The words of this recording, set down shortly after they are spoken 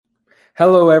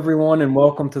Hello, everyone, and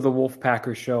welcome to the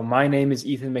Wolfpacker Show. My name is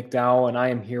Ethan McDowell, and I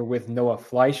am here with Noah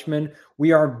Fleischman.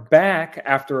 We are back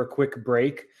after a quick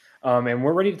break, and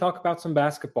we're ready to talk about some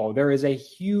basketball. There is a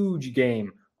huge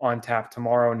game on tap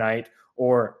tomorrow night,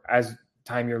 or as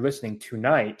time you're listening,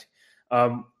 tonight.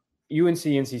 UNC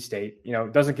NC State,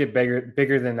 doesn't get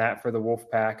bigger than that for the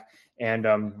Wolfpack, and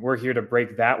we're here to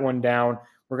break that one down.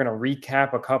 We're going to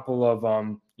recap a couple of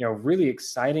really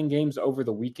exciting games over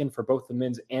the weekend for both the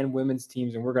men's and women's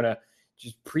teams, and we're going to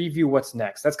just preview what's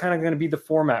next. That's kind of going to be the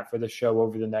format for the show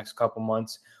over the next couple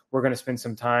months. We're going to spend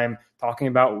some time talking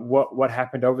about what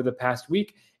happened over the past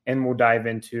week, and we'll dive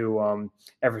into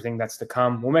everything that's to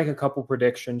come. We'll make a couple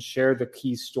predictions, share the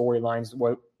key storylines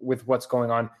with what's going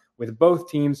on with both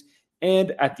teams,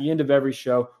 and at the end of every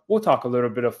show, we'll talk a little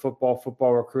bit of football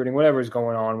recruiting, whatever's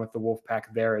going on with the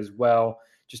Wolfpack there as well,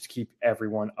 just to keep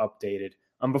everyone updated.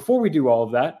 Before we do all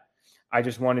of that, I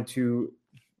just wanted to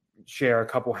share a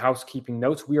couple housekeeping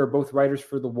notes. We are both writers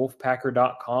for the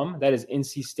Wolfpacker.com. That is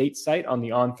NC State site on the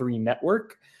On3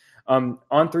 network.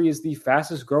 On3 is the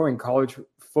fastest growing college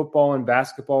football and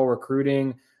basketball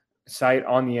recruiting site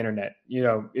on the internet.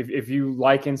 If you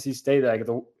like NC State, like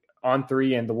the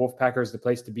On3 and the Wolfpacker is the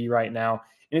place to be right now.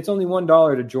 And it's only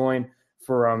 $1 to join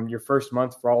for your first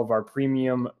month for all of our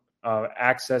premium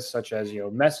access, such as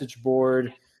message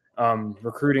board,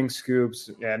 recruiting scoops,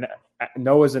 and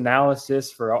Noah's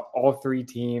analysis for all three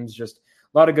teams. Just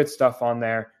a lot of good stuff on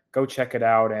there. Go check it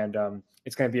out, and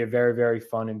it's going to be a very, very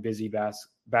fun and busy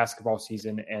basketball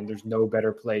season, and there's no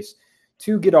better place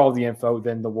to get all the info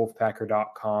than the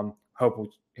Wolfpacker.com.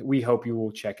 We hope you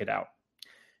will check it out.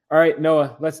 All right,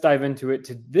 Noah, let's dive into it.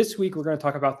 This week, we're going to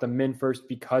talk about the men first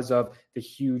because of the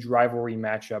huge rivalry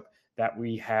matchup that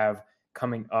we have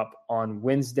coming up on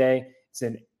Wednesday. It's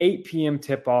an 8 p.m.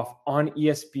 tip-off on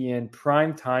ESPN,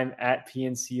 prime time at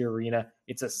PNC Arena.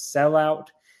 It's a sellout,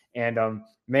 and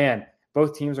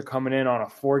both teams are coming in on a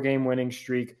 4-game winning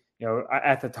streak.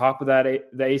 At the top of the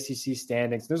ACC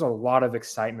standings, there's a lot of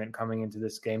excitement coming into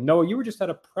this game. Noah, you were just at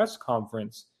a press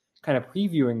conference, kind of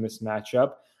previewing this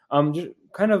matchup.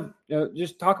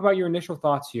 Just talk about your initial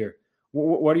thoughts here.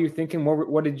 What are you thinking?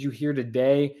 What did you hear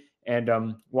today?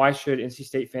 And why should NC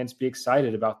State fans be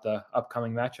excited about the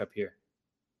upcoming matchup here?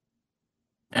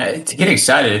 To get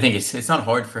excited, I think it's not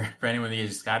hard for anyone to get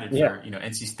excited for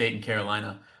NC State and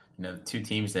Carolina. Two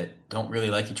teams that don't really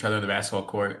like each other on the basketball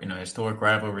court. Historic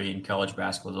rivalry in college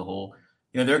basketball as a whole.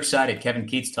 They're excited. Kevin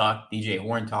Keatts talked. DJ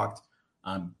Horn talked.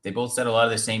 They both said a lot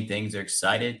of the same things. They're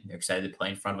excited. They're excited to play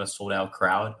in front of a sold out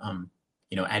crowd.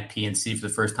 At PNC for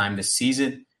the first time this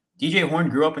season. DJ Horn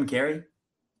grew up in Cary.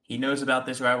 He knows about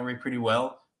this rivalry pretty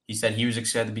well. He said he was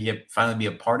excited to finally be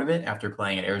a part of it after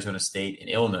playing at Arizona State and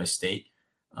Illinois State.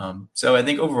 So I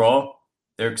think overall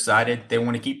they're excited. They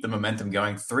want to keep the momentum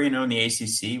going. 3-0 in the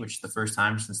ACC, which is the first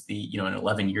time since in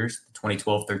 11 years, the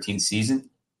 2012-13 season.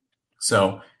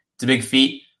 So it's a big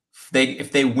feat.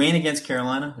 If they win against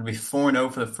Carolina, it'll be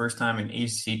 4-0 for the first time in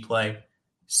ACC play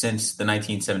since the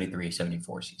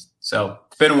 1973-74 season. So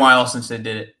it's been a while since they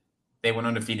did it. They went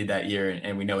undefeated that year,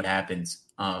 and we know what happens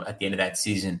at the end of that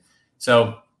season.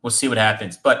 So we'll see what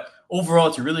happens. But overall,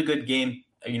 it's a really good game,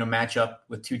 matchup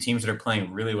with two teams that are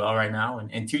playing really well right now,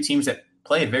 and two teams that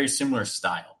play a very similar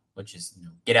style, which is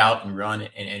get out and run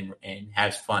and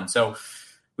have fun. So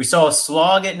we saw a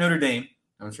slog at Notre Dame.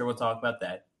 I'm sure we'll talk about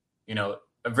that.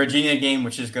 A Virginia game,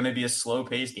 which is going to be a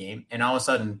slow-paced game, and all of a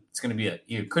sudden it's going to be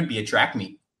it could be a track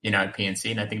meet, at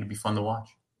PNC, and I think it'd be fun to watch.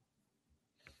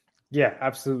 Yeah,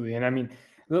 absolutely. And I mean,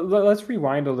 let's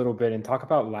rewind a little bit and talk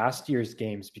about last year's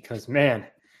games because, man,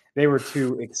 they were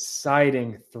two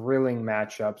exciting, thrilling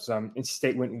matchups. NC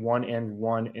State went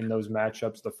 1-1 in those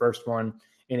matchups. The first one,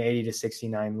 an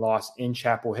 80-69 loss in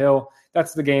Chapel Hill.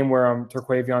 That's the game where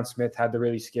Terquavion Smith had the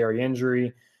really scary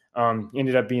injury.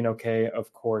 Ended up being okay,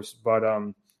 of course, but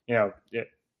UNC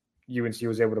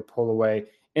was able to pull away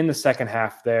in the second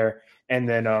half there. And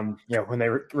then, when they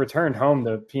returned home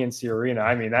to PNC Arena,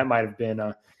 I mean, that might have been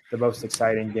the most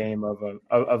exciting game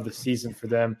of the season for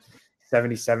them.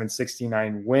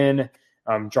 77-69 win.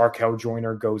 Jarkel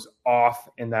Joyner goes off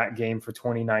in that game for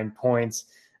 29 points.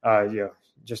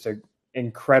 Just an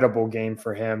incredible game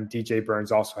for him. DJ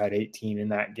Burns also had 18 in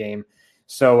that game.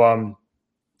 So,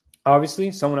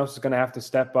 obviously, someone else is going to have to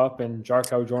step up in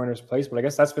Jarkel Joyner's place, but I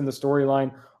guess that's been the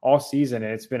storyline all season,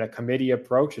 and it's been a committee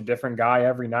approach, a different guy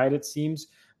every night, it seems.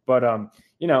 But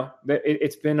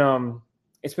it's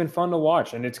been fun to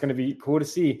watch, and it's going to be cool to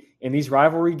see in these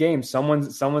rivalry games.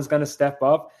 Someone's going to step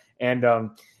up, and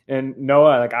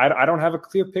Noah, like I don't have a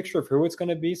clear picture of who it's going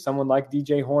to be. Someone like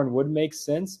DJ Horn would make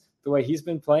sense the way he's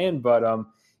been playing, but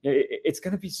it's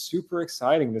going to be super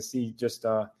exciting to see. Just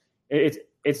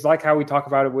it's like how we talk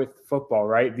about it with football,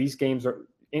 right? These games are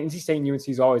NC State and UNC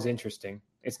is always interesting.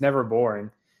 It's never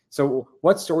boring. So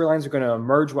what storylines are going to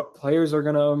emerge? What players are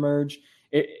going to emerge?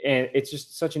 And it's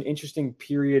just such an interesting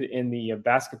period in the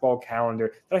basketball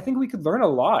calendar that I think we could learn a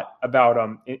lot about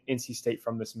NC State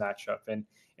from this matchup, and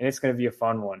it's going to be a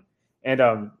fun one. And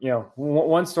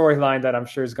one storyline that I'm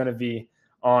sure is going to be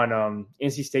on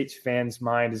NC State's fans'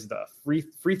 mind is the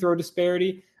free throw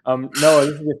disparity. Noah,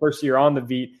 this is your first year on the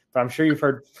beat, but I'm sure you've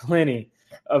heard plenty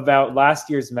about last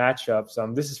year's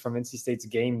matchups. This is from NC State's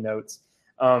game notes.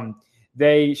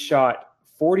 They shot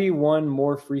 41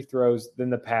 more free throws than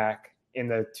the Pack in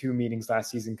the two meetings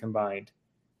last season combined.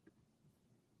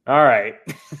 All right.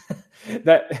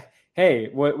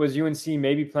 What was UNC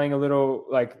maybe playing a little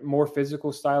like more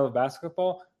physical style of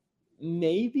basketball?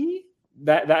 Maybe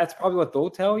that's probably what they'll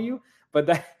tell you, but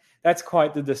that's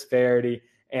quite the disparity,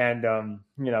 and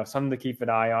something to keep an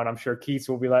eye on. I'm sure Keats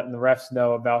will be letting the refs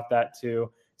know about that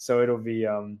too. So it'll be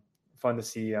fun to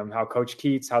see how Coach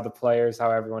Keats, how the players,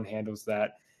 how everyone handles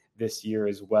that this year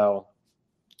as well.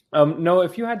 Noah,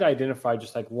 if you had to identify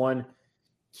just like one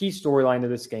key storyline of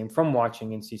this game from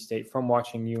watching NC State, from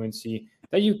watching UNC,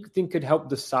 that you think could help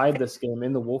decide this game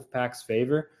in the Wolfpack's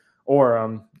favor,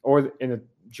 or in the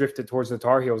drifted towards the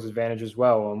Tar Heels' advantage as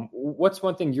well, what's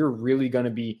one thing you're really going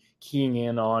to be keying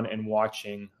in on and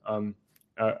watching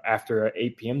after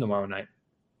 8 p.m. tomorrow night?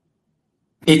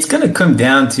 It's going to come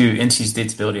down to NC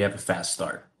State's ability to have a fast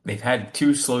start. They've had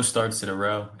two slow starts in a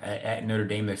row. At Notre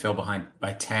Dame, they fell behind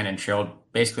by 10 and trailed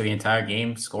basically the entire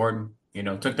game, scored,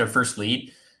 took their first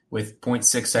lead with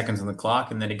 0.6 seconds on the clock.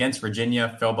 And then against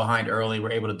Virginia, fell behind early,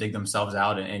 were able to dig themselves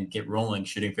out and get rolling,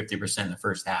 shooting 50% in the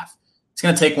first half. It's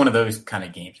going to take one of those kind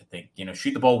of games, I think.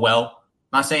 Shoot the ball well.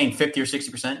 I'm not saying 50 or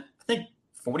 60%. I think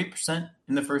 40%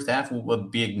 in the first half will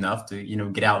be enough to,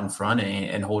 get out in front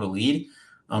and hold a lead.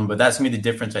 But that's going to be the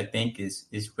difference, I think, is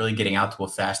really getting out to a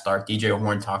fast start. DJ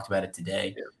Horn talked about it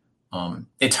today.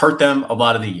 It's hurt them a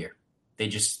lot of the year.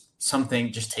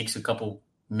 Something just takes a couple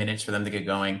minutes for them to get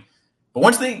going. But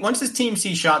once this team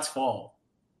sees shots fall,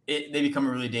 they become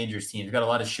a really dangerous team. They've got a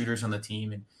lot of shooters on the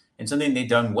team. And something they've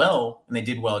done well, and they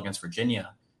did well against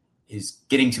Virginia, is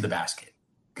getting to the basket.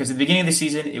 Because at the beginning of the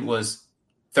season, it was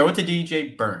throw it to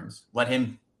DJ Burns, let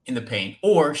him in the paint,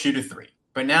 or shoot a three.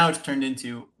 But now it's turned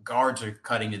into guards are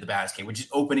cutting to the basket, which is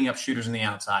opening up shooters on the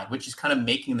outside, which is kind of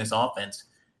making this offense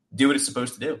do what it's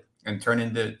supposed to do and turn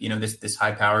into, this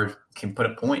high power can put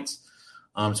up points.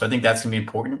 So I think that's going to be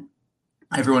important.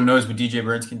 Everyone knows what DJ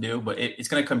Burns can do, but it's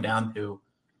going to come down to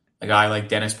a guy like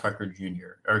Dennis Parker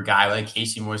Jr. or a guy like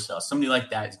Casey Morsell. Somebody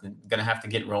like that is going to have to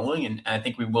get rolling, and I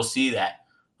think we will see that,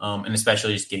 and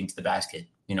especially just getting to the basket.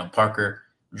 Parker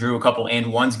drew a couple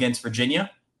and ones against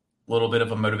Virginia. A little bit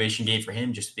of a motivation game for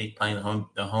him, just playing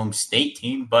the home state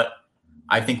team. But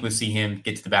I think we'll see him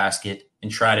get to the basket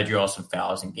and try to draw some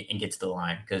fouls and get to the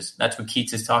line, because that's what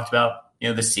Keats has talked about.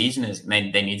 This season is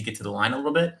they need to get to the line a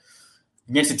little bit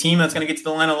against a team that's going to get to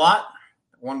the line a lot.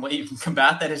 One way you can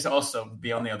combat that is also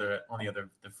be on the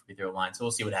free throw line. So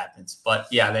we'll see what happens. But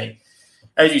yeah, they,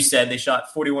 as you said, they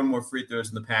shot 41 more free throws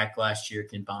in the Pack last year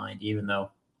combined, even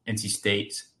though NC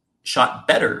State shot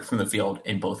better from the field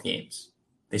in both games.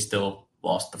 They still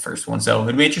lost the first one. So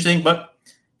it'll be interesting. But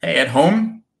hey, at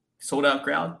home, sold out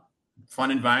crowd,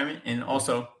 fun environment. And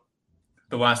also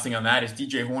the last thing on that is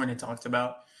DJ Horn had talked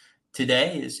about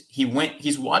today is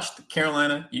he's watched the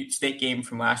Carolina State game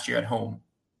from last year at home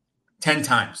 10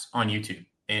 times on YouTube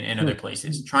and other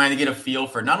places, trying to get a feel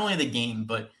for not only the game,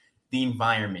 but the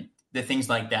environment, the things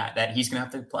like that he's going to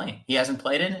have to play in. He hasn't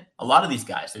played in it. A lot of these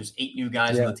guys, there's 8 new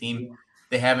guys on the team.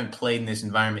 They haven't played in this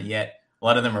environment yet. A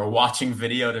lot of them are watching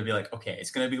video to be like, okay, it's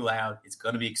going to be loud. It's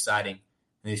going to be exciting. And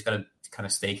they just got to kind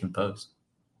of stay composed.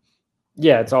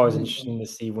 Yeah, it's always interesting to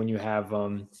see when you have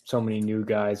so many new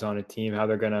guys on a team, how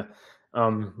they're going to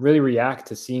really react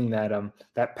to seeing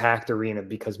that packed arena,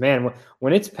 because man,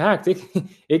 when it's packed,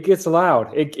 it gets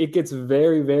loud. It gets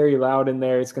very, very loud in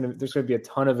there. There's going to be a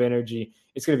ton of energy.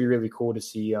 It's going to be really cool to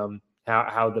see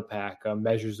how the Pack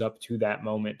measures up to that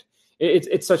moment.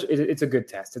 It's a good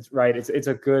test. It's right. It's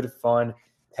a good, fun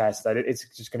test that it's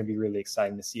just going to be really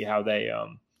exciting to see how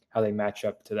they match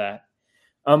up to that.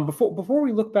 Before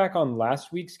we look back on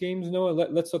last week's games, Noah,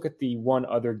 let's look at the one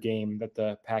other game that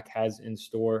the Pack has in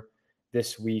store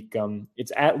this week.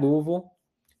 It's at Louisville.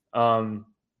 Kind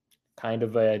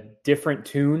of a different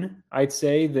tune, I'd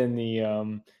say, than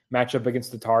the matchup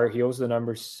against the Tar Heels, the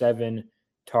number 7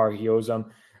 Tar Heels.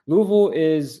 Louisville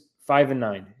is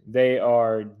 5-9. They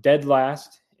are dead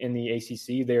last in the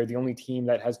ACC. They are the only team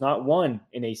that has not won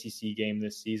an ACC game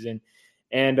this season.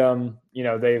 And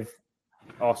they've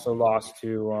also lost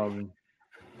to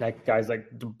like guys like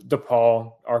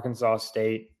DePaul, Arkansas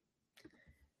State.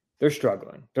 They're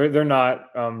struggling. They're not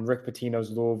Rick Pitino's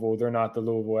Louisville. They're not the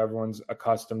Louisville everyone's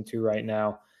accustomed to right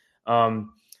now.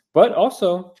 But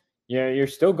also, you're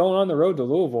still going on the road to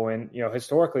Louisville, and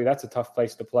historically that's a tough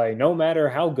place to play, no matter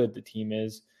how good the team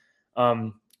is.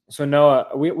 So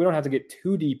Noah, we don't have to get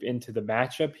too deep into the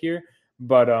matchup here,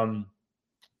 but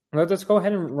let's go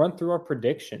ahead and run through our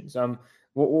predictions.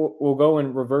 We'll go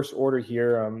in reverse order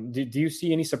here. Do you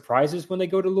see any surprises when they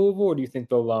go to Louisville, or do you think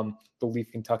they'll leave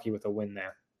Kentucky with a win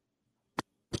there?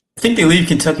 I think they leave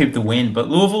Kentucky with the win, but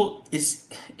Louisville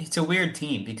it's a weird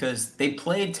team because they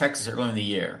played Texas early in the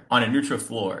year on a neutral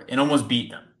floor and almost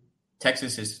beat them.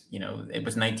 Texas it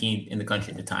was 19th in the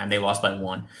country at the time. They lost by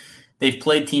 1. They've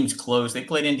played teams close. They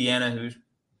played Indiana, who's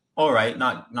all right,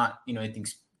 not anything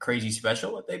crazy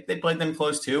special. But they played them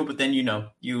close too. But then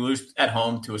you lose at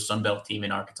home to a Sun Belt team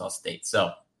in Arkansas State.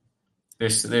 So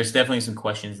there's definitely some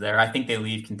questions there. I think they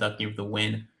leave Kentucky with the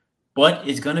win. But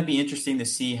it's going to be interesting to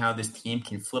see how this team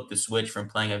can flip the switch from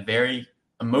playing a very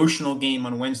emotional game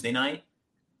on Wednesday night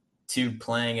to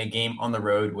playing a game on the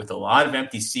road with a lot of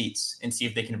empty seats and see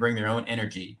if they can bring their own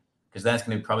energy, because that's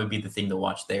going to probably be the thing to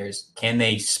watch there is, can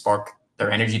they spark their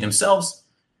energy themselves?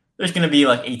 There's going to be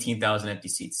like 18,000 empty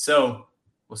seats. So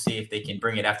we'll see if they can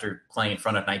bring it after playing in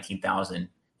front of 19,000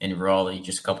 in Raleigh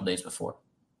just a couple days before.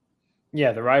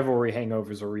 Yeah, the rivalry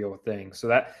hangover is a real thing. So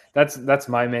that's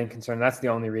my main concern. That's the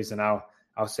only reason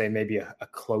I'll say maybe a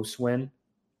close win.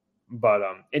 But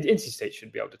NC State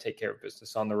should be able to take care of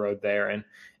business on the road there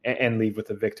and leave with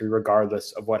a victory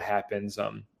regardless of what happens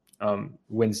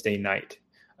Wednesday night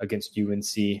against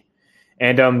UNC.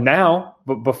 And now,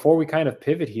 but before we kind of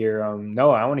pivot here,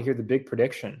 Noah, I want to hear the big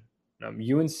prediction.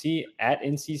 UNC at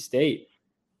NC State.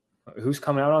 Who's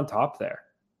coming out on top there?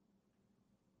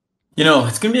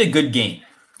 It's going to be a good game.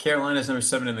 Carolina's number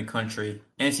 7 in the country.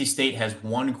 NC State has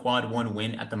one quad 1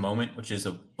 win at the moment, which is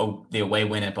the away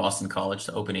win at Boston College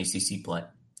to open ACC play.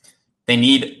 They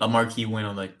need a marquee win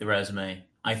on the resume.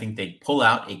 I think they pull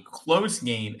out a close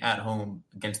game at home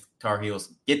against Tar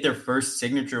Heels, get their first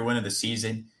signature win of the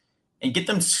season, and get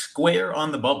them square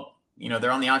on the bubble.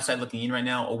 They're on the outside looking in right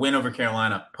now. A win over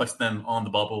Carolina puts them on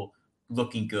the bubble,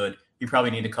 looking good. You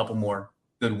probably need a couple more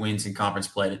good wins in conference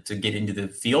play to get into the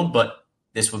field, but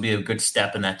this will be a good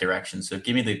step in that direction. So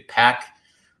give me the Pack,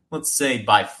 let's say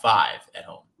by 5 at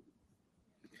home.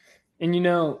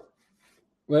 And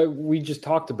we just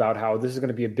talked about how this is going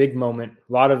to be a big moment,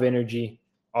 a lot of energy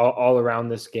all around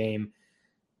this game.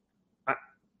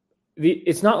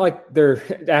 It's not like they're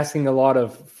asking a lot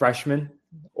of freshmen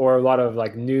or a lot of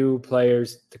like new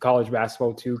players to college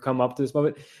basketball to come up to this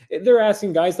moment. They're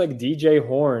asking guys like DJ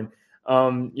Horn,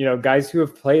 guys who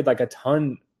have played like a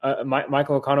ton,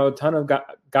 Michael O'Connell, a ton of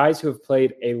guys who have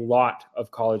played a lot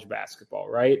of college basketball,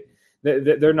 right?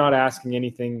 They're not asking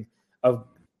anything of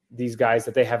these guys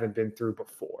that they haven't been through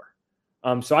before.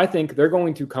 So I think they're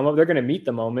going to come up, they're going to meet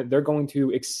the moment, they're going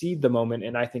to exceed the moment,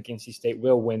 and I think NC State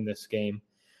will win this game.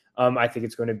 I think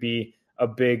it's going to be a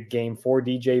big game for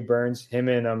DJ Burns, him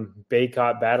and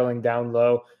Baycott battling down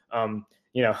low.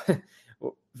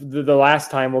 The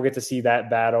last time we'll get to see that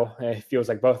battle, it feels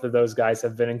like both of those guys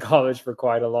have been in college for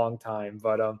quite a long time,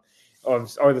 but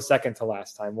or the second to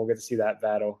last time we'll get to see that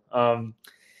battle.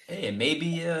 Hey, and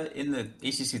maybe in the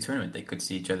ACC tournament they could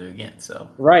see each other again. So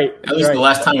right, at least the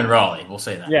last time in Raleigh, we'll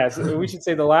say that. Yeah, so we should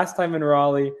say the last time in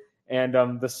Raleigh and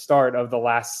the start of the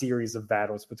last series of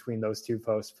battles between those two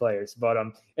post players. But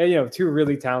two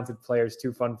really talented players,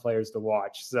 two fun players to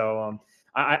watch. So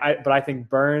but I think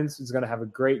Burns is going to have a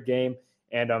great game.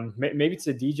 And maybe it's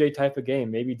a DJ type of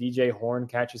game. Maybe DJ Horn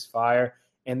catches fire.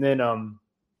 And then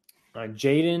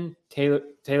Jaden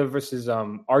Taylor versus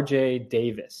RJ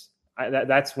Davis.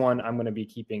 That's one I'm going to be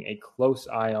keeping a close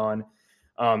eye on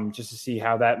just to see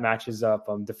how that matches up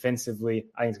defensively.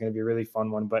 I think it's going to be a really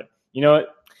fun one. But you know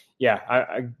what? Yeah,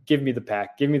 I give me the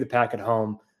Pack. Give me the Pack at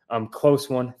home. Close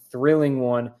one, thrilling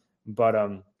one. But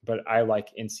I like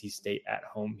NC State at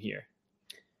home here.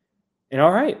 And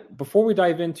all right, before we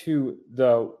dive into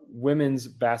the women's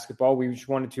basketball, we just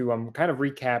wanted to kind of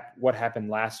recap what happened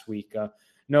last week.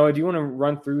 Noah, do you want to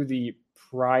run through the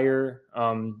prior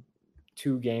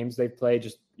 2 games they played?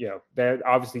 Just, they're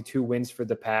obviously 2 wins for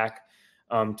the Pack,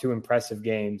 2 impressive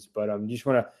games, but you just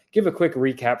want to give a quick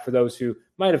recap for those who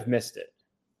might have missed it.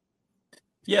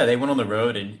 Yeah, they went on the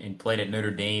road and played at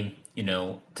Notre Dame,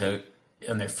 on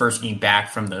their first game back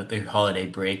from the holiday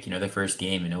break, their first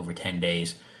game in over 10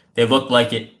 days. They looked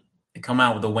like it. They come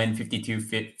out with a win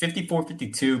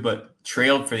 54-52, but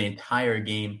trailed for the entire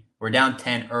game were down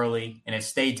 10 early, and it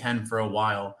stayed 10 for a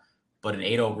while, but an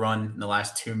 8-0 run in the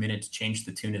last 2 minutes changed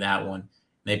the tune of that one.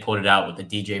 They pulled it out with the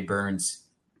DJ Burns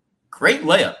great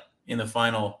layup in the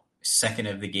final second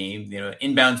of the game.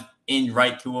 Inbounds in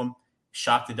right to him,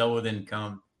 shot the double didn't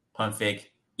come, punt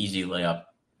fake, easy layup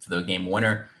for the game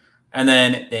winner. And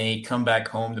then they come back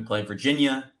home to play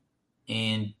Virginia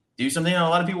and do something that a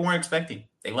lot of people weren't expecting.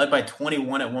 They led by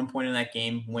 21 at one point in that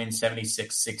game, win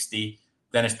 76-60.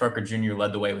 Dennis Parker Jr.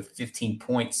 led the way with 15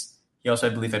 points. He also,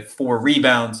 I believe, had 4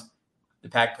 rebounds. The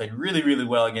Pack played really, really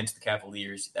well against the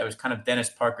Cavaliers. That was kind of Dennis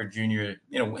Parker Jr.,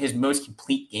 his most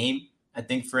complete game, I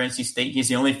think, for NC State. He's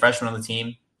the only freshman on the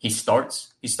team. He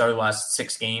starts. He started the last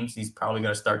 6 games. He's probably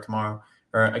going to start tomorrow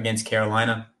or against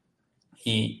Carolina.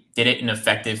 He did it in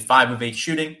effective 5 of 8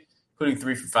 shooting, including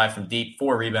 3 for 5 from deep,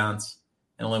 4 rebounds,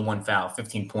 and only 1 foul,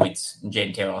 15 points. And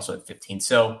Jaden Taylor also had 15.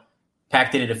 So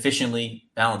Pack did it efficiently,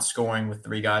 balanced scoring with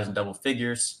 3 guys in double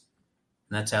figures.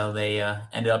 And that's how they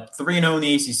ended up 3-0 in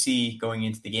the ACC going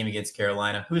into the game against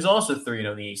Carolina, who's also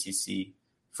 3-0 in the ACC.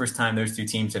 First time those 2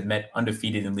 teams have met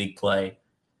undefeated in league play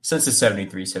since the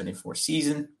 73-74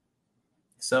 season.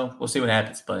 So we'll see what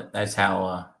happens, but that's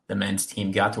how the men's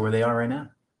team got to where they are right now.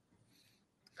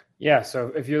 Yeah,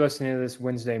 so if you're listening to this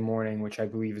Wednesday morning, which I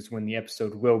believe is when the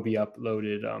episode will be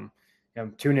uploaded,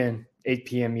 tune in, 8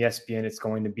 p.m. ESPN. It's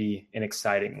going to be an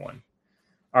exciting one.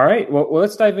 All right, well,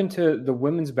 let's dive into the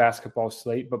women's basketball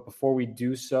slate. But before we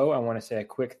do so, I want to say a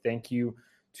quick thank you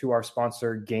to our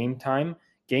sponsor, Game Time.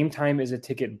 Game Time is a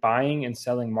ticket buying and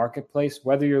selling marketplace.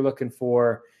 Whether you're looking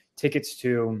for tickets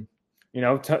to,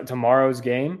 tomorrow's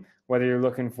game, whether you're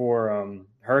looking for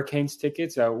Hurricanes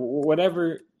tickets,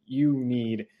 whatever you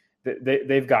need,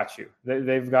 they've got you.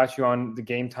 They've got you on the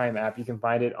Game Time app. You can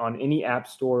find it on any app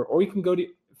store, or you can go to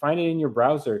find it in your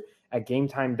browser at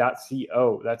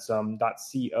gametime.co. That's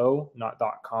 .co, not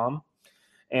 .com.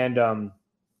 And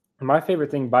my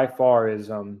favorite thing by far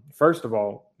is, first of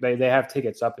all, they have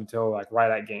tickets up until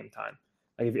right at game time.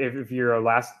 Like if you're a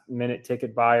last minute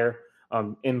ticket buyer,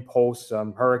 impulse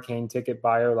hurricane ticket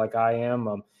buyer like I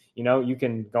am, you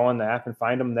can go on the app and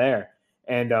find them there.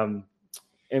 And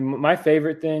my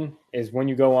favorite thing is when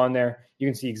you go on there, you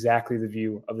can see exactly the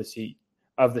view of the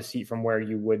seat from where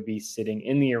you would be sitting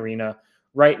in the arena.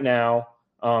 Right now,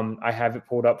 I have it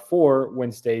pulled up for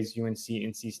Wednesday's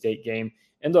UNC-NC State game.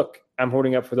 And look, I'm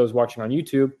holding up for those watching on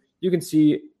YouTube. You can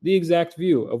see the exact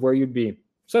view of where you'd be.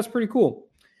 So that's pretty cool.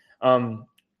 And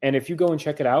if you go and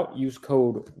check it out, use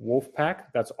code Wolfpack.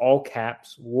 That's all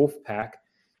caps, Wolfpack,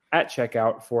 at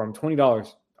checkout for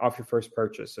 $20 off your first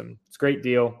purchase. And it's a great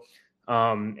deal.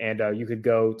 And you could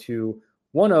go to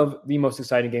one of the most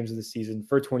exciting games of the season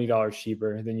for $20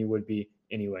 cheaper than you would be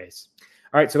anyways.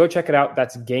 All right, so go check it out.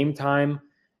 That's Game Time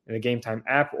in the Game Time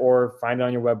app, or find it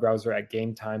on your web browser at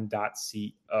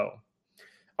gametime.co.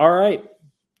 All right,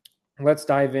 let's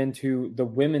dive into the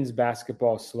women's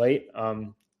basketball slate.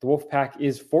 The Wolfpack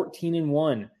is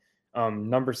 14-1,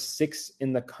 number 6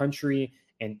 in the country,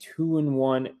 and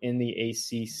 2-1 in the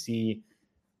ACC.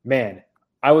 Man,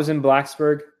 I was in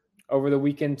Blacksburg over the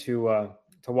weekend to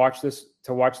watch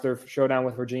their showdown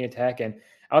with Virginia Tech, and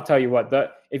I'll tell you what,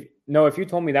 if you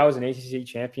told me that was an ACC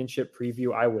championship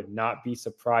preview, I would not be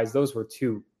surprised. Those were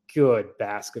 2 good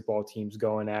basketball teams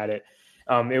going at it.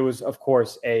 It was, of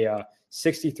course, a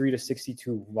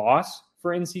 63-62 loss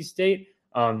for NC State.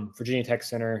 Virginia Tech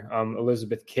center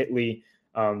Elizabeth Kitley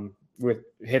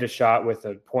hit a shot with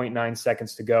 0.9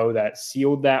 seconds to go that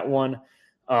sealed that one.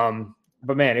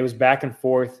 But man, it was back and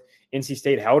forth. NC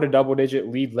State held a double-digit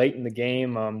lead late in the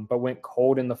game, but went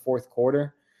cold in the fourth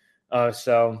quarter.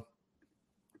 So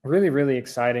really, really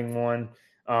exciting one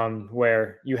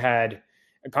where you had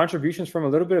contributions from a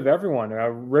little bit of everyone.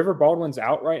 River Baldwin's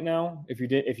out right now.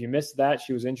 If you missed that,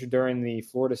 she was injured during the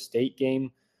Florida State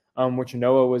game, which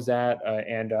Noah was at.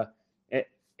 And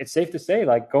it's safe to say,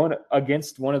 going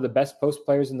against one of the best post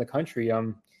players in the country,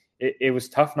 it was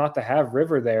tough not to have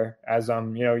River there as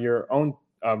your own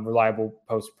reliable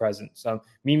post presence.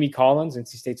 Mimi Collins, NC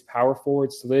State's power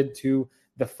forward, slid to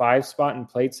the 5 spot and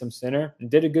played some center and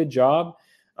did a good job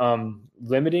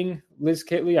limiting Liz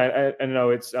Kitley. I know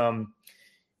it's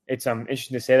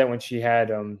interesting to say that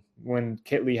when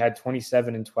Kitley had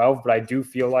 27 and 12, but I do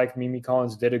feel like Mimi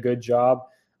Collins did a good job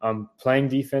playing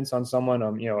defense on someone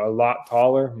a lot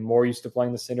taller, more used to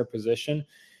playing the center position.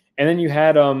 And then you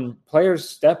had players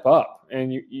step up,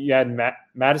 and you had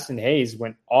Madison Hayes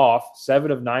went off 7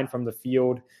 of 9 from the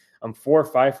field, 4 or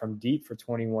 5 from deep for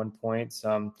 21 points.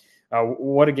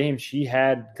 What a game she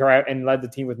had, and led the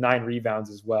team with 9 rebounds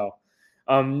as well.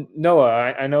 Noah,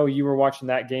 I know you were watching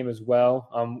that game as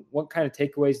well. What kind of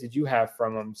takeaways did you have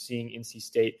from seeing NC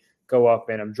State go up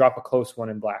and drop a close one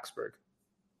in Blacksburg.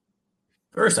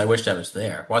 First, I wished I was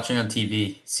there. Watching on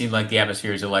TV, it seemed like the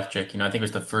atmosphere is electric. I think it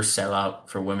was the first sellout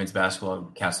for women's basketball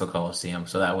at Castle Coliseum,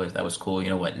 so that was cool.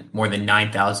 More than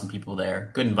 9,000 people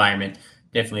there. Good environment.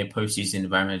 Definitely a postseason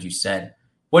environment, as you said.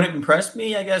 What impressed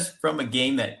me, I guess, from a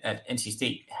game that at NC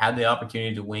State had the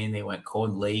opportunity to win, they went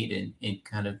cold late and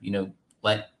kind of,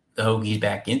 let the Hokies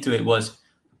back into it, was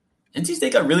NC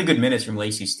State got really good minutes from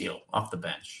Lacey Steele off the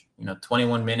bench.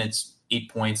 21 minutes, 8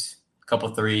 points, a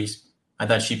couple threes. I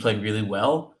thought she played really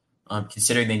well,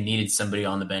 considering they needed somebody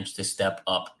on the bench to step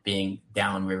up, being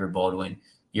down River Baldwin.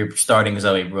 You're starting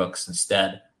Zoe Brooks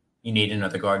instead. You need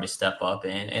another guard to step up,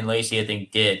 and Lacey, I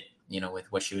think, did,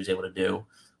 with what she was able to do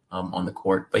on the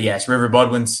court. But yes, River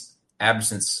Baldwin's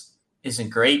absence isn't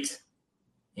great,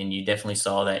 and you definitely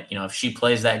saw that, if she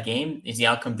plays that game, is the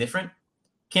outcome different?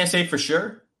 Can't say for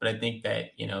sure, but I think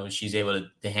that, she's able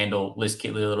to handle Liz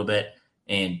Kitley a little bit,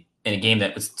 and in a game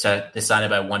that was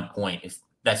decided by 1 point. If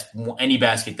that's any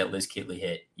basket that Liz Kitley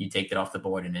hit, you take that off the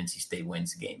board and NC State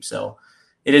wins the game. So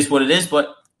it is what it is,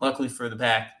 but luckily for the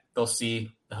Pack, they'll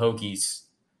see the Hokies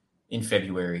in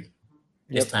February,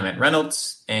 this time at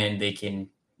Reynolds, and they can,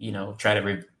 try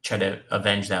to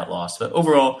avenge that loss. But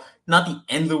overall, not the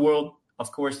end of the world.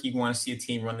 Of course, you want to see a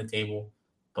team run the table,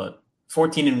 but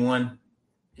 14-1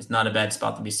 is not a bad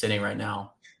spot to be sitting right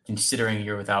now, considering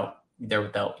they're without,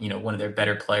 one of their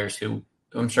better players who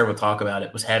I'm sure we'll talk about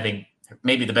it, was having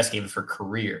maybe the best game of her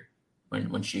career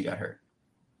when she got hurt.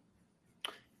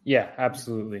 Yeah,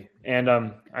 absolutely. And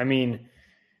I mean,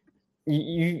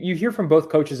 you hear from both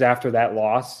coaches after that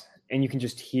loss, and you can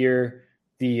just hear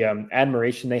the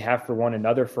admiration they have for one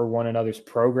another, for one another's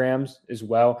programs as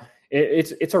well.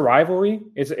 It's a rivalry.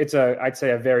 It's I'd say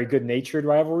a very good natured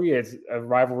rivalry. It's a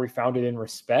rivalry founded in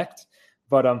respect.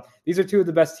 But these are two of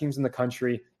the best teams in the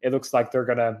country. It looks like they're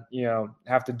gonna,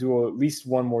 have to duel at least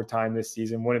one more time this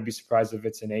season. Wouldn't be surprised if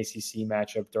it's an ACC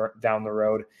matchup down the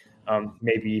road.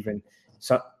 Maybe even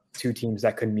two teams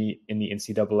that could meet in the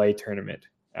NCAA tournament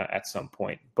at some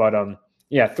point. But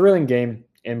thrilling game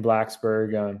in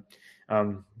Blacksburg.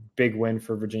 Big win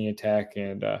for Virginia Tech,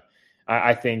 and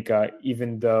I think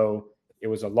even though it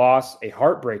was a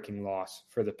heartbreaking loss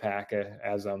for the Pack,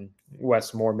 as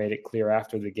Wes Moore made it clear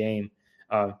after the game.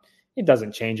 It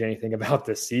doesn't change anything about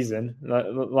this season.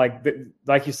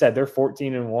 Like you said, they're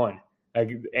 14-1,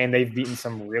 and they've beaten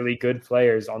some really good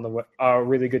players on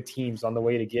really good teams on the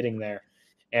way to getting there.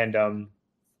 And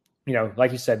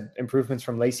like you said, improvements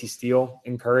from Lacey Steele,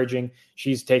 encouraging.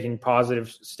 She's taking positive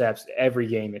steps every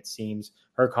game. It seems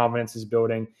her confidence is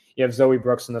building. You have Zoe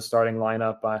Brooks in the starting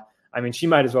lineup. I mean, she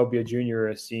might as well be a junior or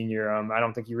a senior. I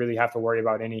don't think you really have to worry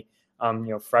about any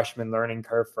freshman learning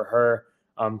curve for her.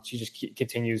 She just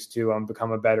continues to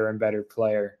become a better and better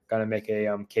player. Going to make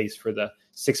a case for the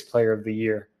 6th player of the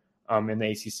year in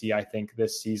the ACC, I think,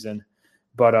 this season.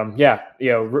 But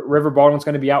River Baldwin's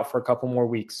going to be out for a couple more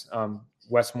weeks.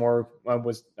 Wes Moore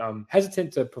was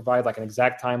hesitant to provide like an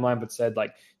exact timeline, but said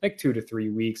like 2 to 3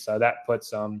 weeks. That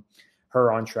puts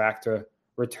her on track to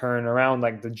return around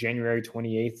like the January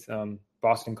 28th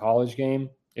Boston College game,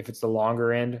 if it's the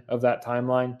longer end of that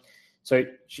timeline. So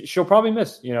she'll probably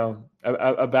miss,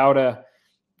 about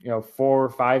 4 or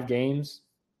 5 games,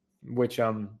 which,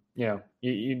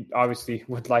 you obviously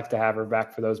would like to have her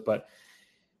back for those, but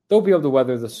they'll be able to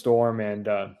weather the storm, and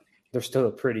they're still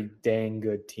a pretty dang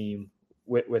good team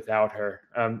without her.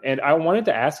 And I wanted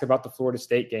to ask about the Florida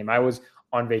State game. I was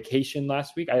on vacation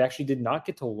last week. I actually did not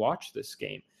get to watch this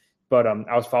game, but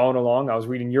I was following along. I was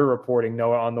reading your reporting,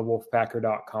 Noah, on the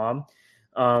Wolfpacker.com.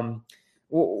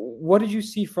 What did you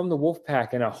see from the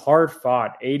Wolfpack in a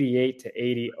hard-fought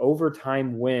 88-80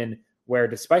 overtime win where,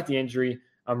 despite the injury,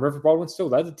 River Baldwin still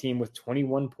led the team with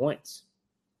 21 points?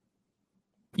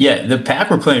 Yeah, the Pack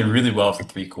were playing really well for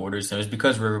 3 quarters. And it was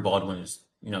because River Baldwin was,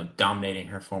 dominating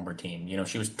her former team.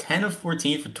 She was 10 of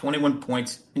 14 for 21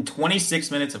 points in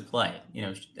 26 minutes of play.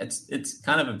 It's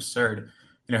kind of absurd.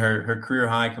 Her career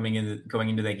high going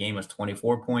into that game was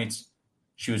 24 points.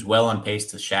 She was well on pace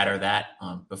to shatter that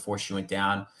before she went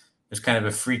down. It was kind of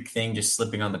a freak thing, just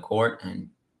slipping on the court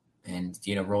and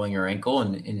rolling her ankle,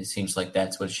 and it seems like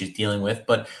that's what she's dealing with.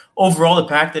 But overall, the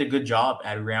Pack did a good job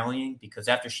at rallying, because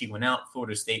after she went out,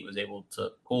 Florida State was able to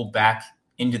pull back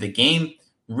into the game,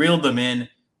 reeled them in,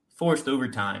 forced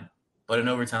overtime. But in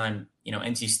overtime,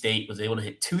 NC State was able to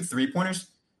hit 2 3-pointers,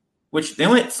 which they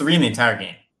only hit 3 in the entire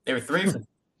game. They were 3.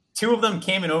 2 of them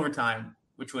came in overtime,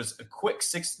 which was a quick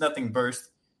 6-0 burst,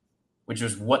 which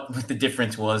was what the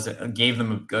difference was. It gave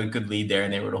them a good lead there,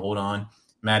 and they were to hold on.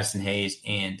 Madison Hayes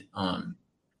and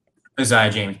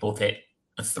Isaiah James both hit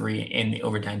a 3 in the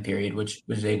overtime period, which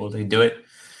was able to do it.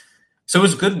 So it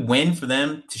was a good win for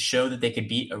them to show that they could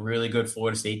beat a really good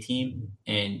Florida State team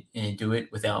and do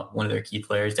it without one of their key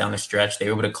players down the stretch. They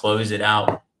were able to close it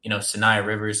out. Sanaya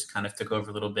Rivers kind of took over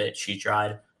a little bit. She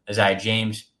tried. Isaiah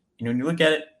James. When you look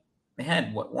at it, they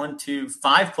had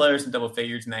five players in double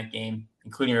figures in that game,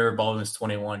 including River Baldwin's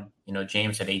 21.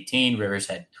 James had 18, Rivers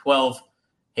had 12,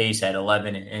 Hayes had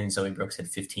 11, and Zoe Brooks had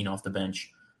 15 off the bench.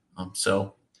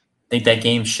 So I think that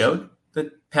game showed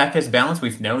that Pac has balance.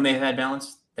 We've known they've had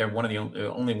balance. They're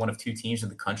only one of two teams in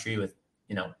the country with,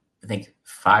 I think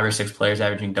 5 or 6 players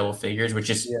averaging double figures, which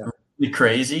is really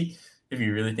crazy if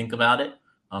you really think about it.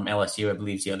 LSU, I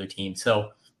believe, is the other team. So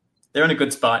they're in a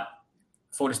good spot.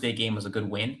 Florida State game was a good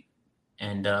win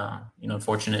and,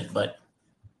 unfortunate. But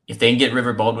if they can get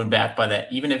River Baldwin back by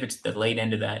that, even if it's the late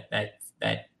end of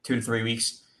that 2 to 3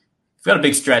 weeks, we've got a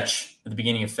big stretch at the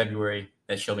beginning of February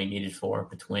that she'll be needed for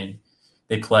between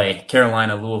they play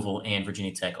Carolina, Louisville, and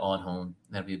Virginia Tech all at home.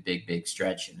 That'll be a big, big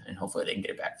stretch, and hopefully they can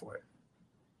get it back for it.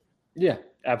 Yeah,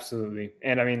 absolutely.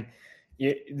 And I mean,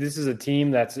 this is a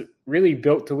team that's really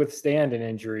built to withstand an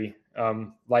injury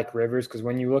like Rivers, because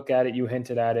when you look at it, you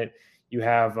hinted at it, you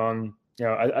have,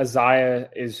 Isaiah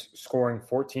is scoring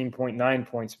 14.9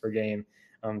 points per game.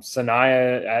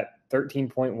 Sanaya at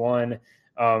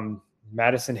 13.1.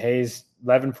 Madison Hayes,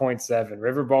 11.7.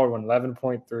 River Baldwin,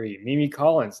 11.3. Mimi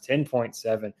Collins,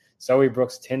 10.7. Zoe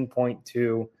Brooks,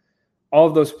 10.2. All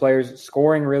of those players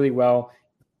scoring really well.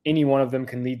 Any one of them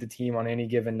can lead the team on any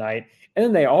given night. And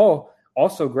then they all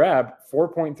also grab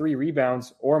 4.3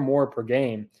 rebounds or more per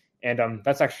game. And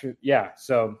that's actually,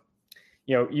 So,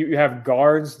 you have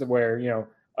guards where,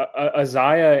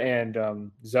 Isaiah and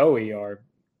Zoe are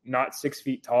not 6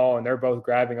 feet tall, and they're both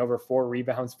grabbing over 4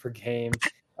 rebounds per game.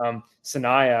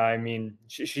 Sanaya, I mean,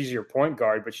 she's your point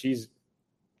guard, but she's,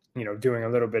 doing a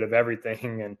little bit of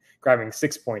everything and grabbing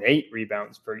 6.8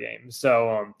 rebounds per game.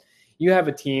 So you have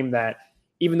a team that,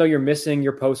 even though you're missing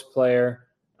your post player,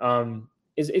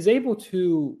 is able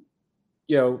to,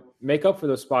 make up for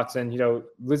those spots. And,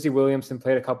 Lizzie Williamson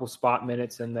played a couple spot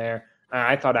minutes in there.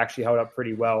 I thought actually held up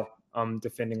pretty well,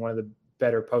 defending one of the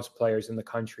better post players in the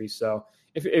country. So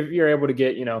if you're able to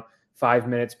get, 5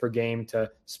 minutes per game to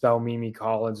spell Mimi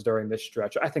Collins during this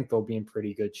stretch, I think they'll be in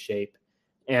pretty good shape.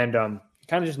 And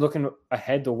kind of just looking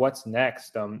ahead to what's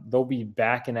next, they'll be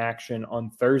back in action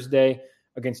on Thursday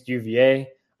against UVA.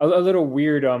 A little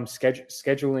weird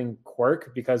scheduling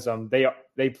quirk because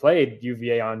they played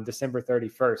UVA on December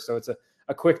 31st. So it's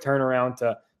a quick turnaround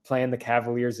to playing the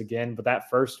Cavaliers again. But that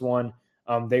first one,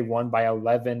 they won by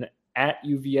 11 at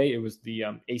UVA. It was the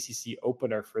ACC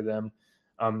opener for them.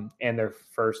 And their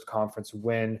first conference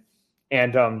win.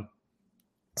 And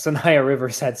Sanaya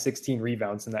Rivers had 16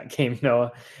 rebounds in that game,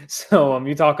 Noah. So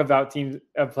you talk about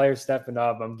players stepping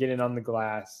up, getting on the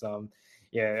glass.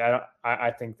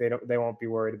 I think they won't be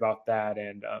worried about that.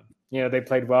 And they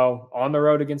played well on the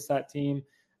road against that team.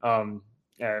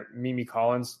 Mimi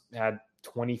Collins had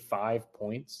 25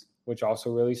 points, which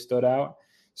also really stood out.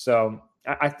 So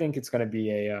I think it's going to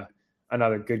be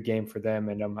another good game for them.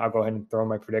 And I'll go ahead and throw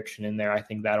my prediction in there. I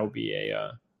think that'll be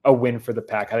a win for the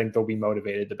Pack. I think they'll be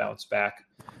motivated to bounce back.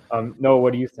 Noah,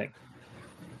 what do you think?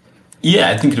 Yeah,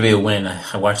 I think it'll be a win.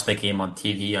 I watched that game on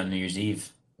TV on New Year's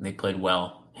Eve. They played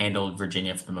well, handled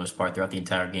Virginia for the most part throughout the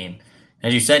entire game.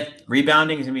 As you said,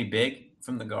 rebounding is going to be big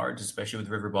from the guards, especially with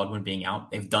River Baldwin being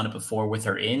out. They've done it before with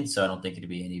her in, so I don't think it'll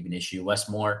be an even issue. Wes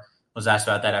Moore was asked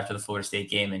about that after the Florida State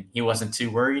game, and he wasn't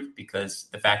too worried because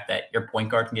the fact that your point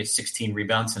guard can get 16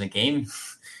 rebounds in a game,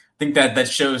 I think that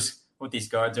shows what these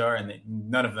guards are, and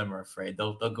none of them are afraid.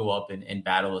 They'll go up and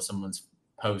battle with someone's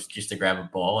post just to grab a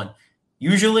ball. And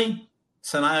usually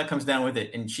Sanaya comes down with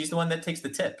it, and she's the one that takes the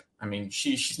tip. I mean,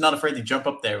 she's not afraid to jump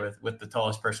up there with the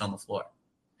tallest person on the floor.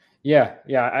 Yeah.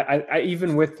 I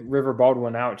even with River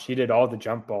Baldwin out, she did all the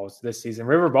jump balls this season.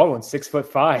 River Baldwin's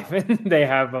 6'5", and they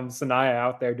have Sanaya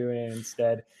out there doing it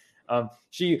instead.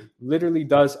 She literally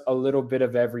does a little bit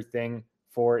of everything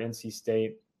for NC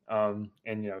State, and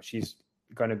she's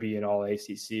going to be an All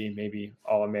ACC, maybe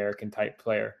All American type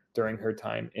player during her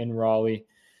time in Raleigh.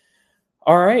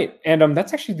 All right, and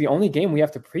that's actually the only game we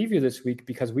have to preview this week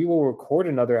because we will record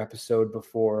another episode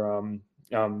before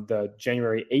the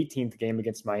January 18th game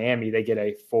against Miami. They get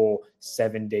a full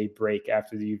 7-day break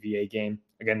after the UVA game.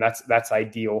 Again, that's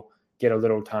ideal. Get a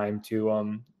little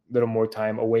more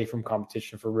time away from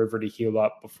competition for River to heal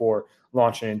up before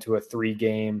launching into a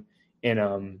 3-game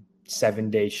in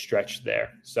 7-day stretch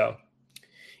there. So,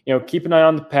 keep an eye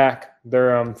on the Pack.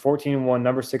 They're 14-1,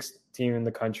 number 6 team in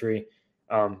the country.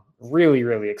 Really,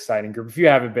 really exciting group. If you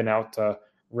haven't been out to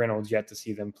Reynolds yet to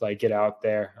see them play, get out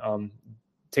there.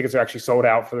 Tickets are actually sold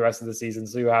out for the rest of the season,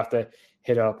 so you'll have to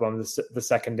hit up the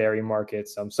secondary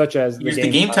markets, such as the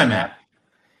Game Time app.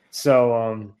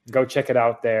 So go check it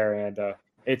out there, and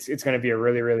it's going to be a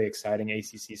really, really exciting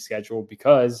ACC schedule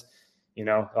because,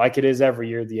 like it is every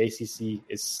year, the ACC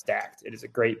is stacked. It is a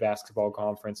great basketball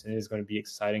conference, and it is going to be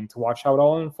exciting to watch how it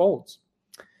all unfolds.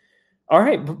 All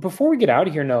right, but before we get out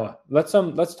of here, Noah, let's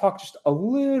talk just a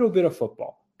little bit of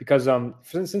football because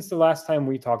since the last time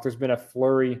we talked, there's been a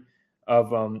flurry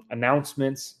of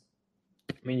announcements.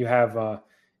 I mean, you have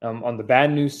on the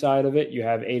bad news side of it, you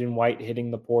have Aiden White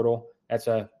hitting the portal. That's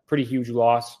a pretty huge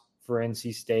loss for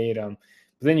NC State. But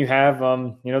then you have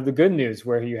the good news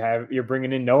where you're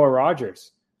bringing in Noah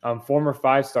Rogers, former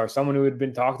 5-star, someone who had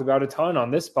been talked about a ton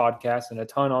on this podcast and a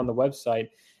ton on the website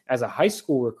as a high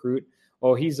school recruit.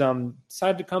 Well, he's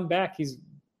decided to come back. He's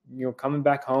coming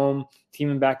back home,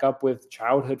 teaming back up with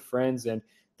childhood friends and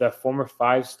the former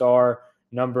 5-star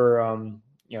number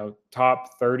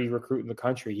top 30 recruit in the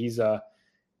country. He's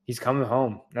coming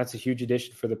home. That's a huge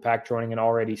addition for the Pac, joining an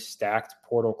already stacked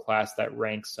portal class that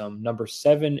ranks number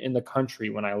 7 in the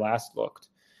country when I last looked.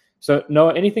 So,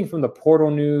 Noah, anything from the portal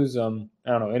news,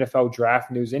 NFL draft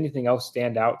news, anything else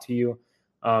stand out to you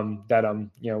that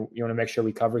you want to make sure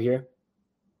we cover here?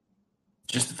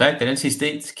 Just the fact that NC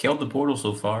State's killed the portal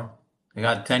so far. They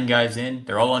got 10 guys in.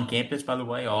 They're all on campus, by the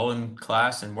way, all in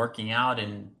class and working out.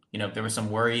 And, there was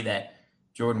some worry that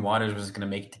Jordan Waters was going to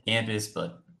make it to campus,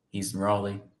 but he's in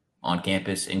Raleigh, on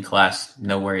campus, in class,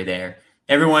 no worry there.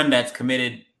 Everyone that's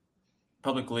committed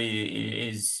publicly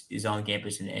is on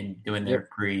campus and doing their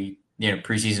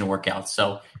preseason workouts.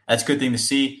 So that's a good thing to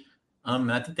see. I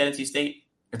think that NC State,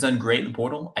 it's done great in the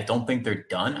portal. I don't think they're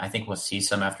done. I think we'll see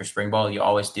some after spring ball. You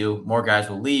always do. More guys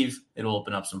will leave. It'll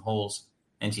open up some holes.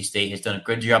 NC State has done a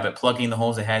good job at plugging the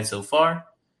holes they had so far, and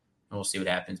we'll see what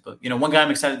happens. But, one guy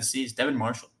I'm excited to see is Devin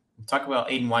Marshall. Talk about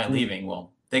Aiden White leaving.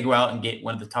 Well, they go out and get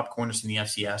one of the top corners in the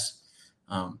FCS.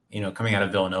 Coming out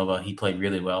of Villanova, he played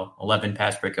really well. 11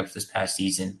 pass breakups this past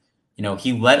season.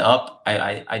 He led up.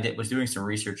 I was doing some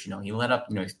research. He led up,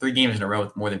 3 games in a row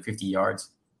with more than 50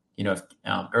 yards.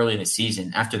 Early in the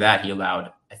season. After that, he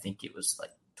allowed, I think it was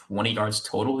like 20 yards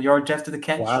total yards after the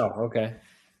catch. Wow, okay.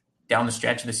 Down the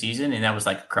stretch of the season, and that was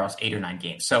like across 8 or 9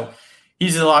 games. So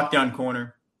he's a lockdown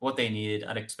corner. What they needed,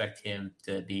 I'd expect him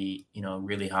to be,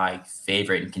 really high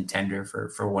favorite and contender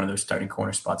for one of those starting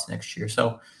corner spots next year. So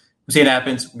we'll see what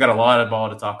happens. We've got a lot of ball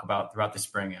to talk about throughout the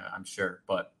spring, I'm sure.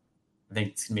 But I think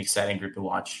it's going to be an exciting group to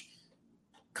watch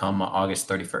come August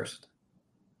 31st.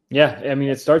 Yeah, I mean,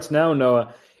 it starts now,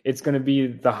 Noah. It's going to be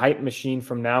the hype machine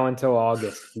from now until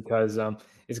August because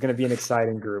it's going to be an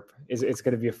exciting group. It's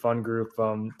going to be a fun group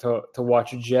to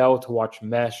watch gel, to watch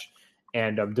mesh,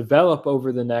 and develop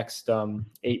over the next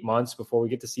 8 months before we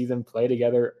get to see them play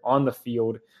together on the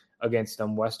field against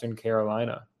Western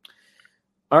Carolina.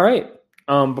 All right.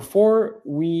 Before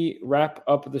we wrap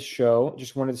up the show,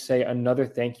 just wanted to say another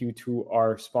thank you to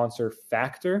our sponsor,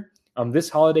 Factor. This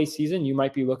holiday season, you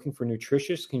might be looking for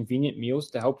nutritious, convenient meals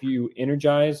to help you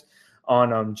energize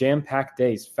on jam-packed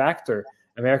days. Factor,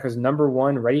 America's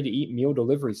 #1 ready-to-eat meal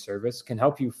delivery service, can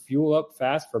help you fuel up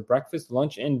fast for breakfast,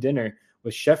 lunch, and dinner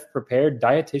with chef-prepared,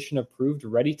 dietitian-approved,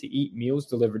 ready-to-eat meals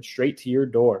delivered straight to your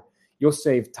door. You'll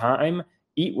save time,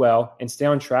 eat well, and stay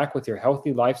on track with your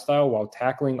healthy lifestyle while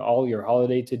tackling all your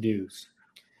holiday to-dos.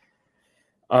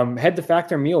 Head to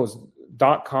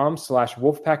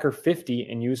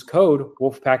factormeals.com/Wolfpacker50 and use code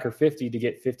Wolfpacker50 to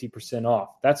get 50%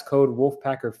 off. That's code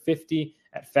Wolfpacker50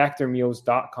 at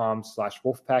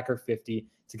factormeals.com/Wolfpacker50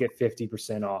 to get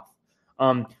 50% off.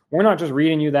 We're not just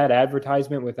reading you that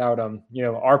advertisement without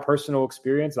our personal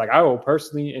experience. Like, I will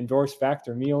personally endorse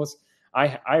Factor Meals.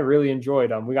 I really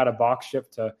enjoyed we got a box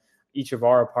shipped to each of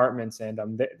our apartments,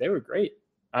 and they were great.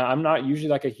 I'm not usually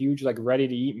like a huge ready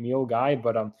to eat meal guy,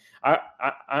 but I'm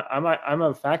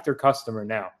a Factor customer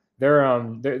now.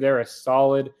 They're a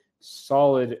solid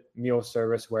meal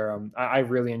service where I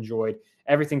really enjoyed.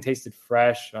 Everything tasted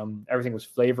fresh. Everything was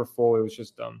flavorful. It was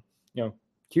just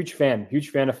huge fan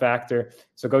of Factor.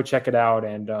 So go check it out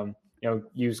and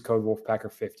use code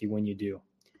Wolfpacker50 when you do.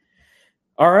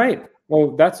 All right.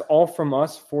 Well, that's all from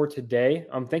us for today.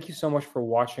 Thank you so much for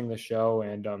watching the show,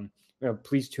 and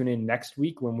please tune in next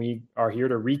week when we are here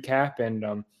to recap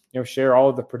and share all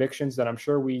of the predictions that I'm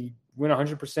sure we win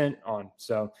 100% on.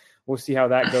 So we'll see how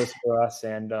that goes for us.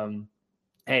 And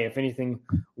hey, if anything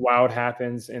wild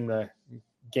happens in the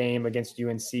game against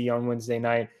UNC on Wednesday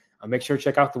night, make sure to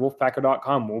check out the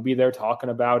Wolfpacker.com. We'll be there talking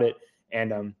about it,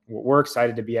 and we're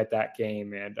excited to be at that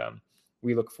game, and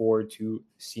we look forward to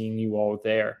seeing you all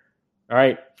there. All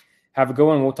right, have a good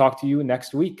one. We'll talk to you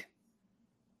next week.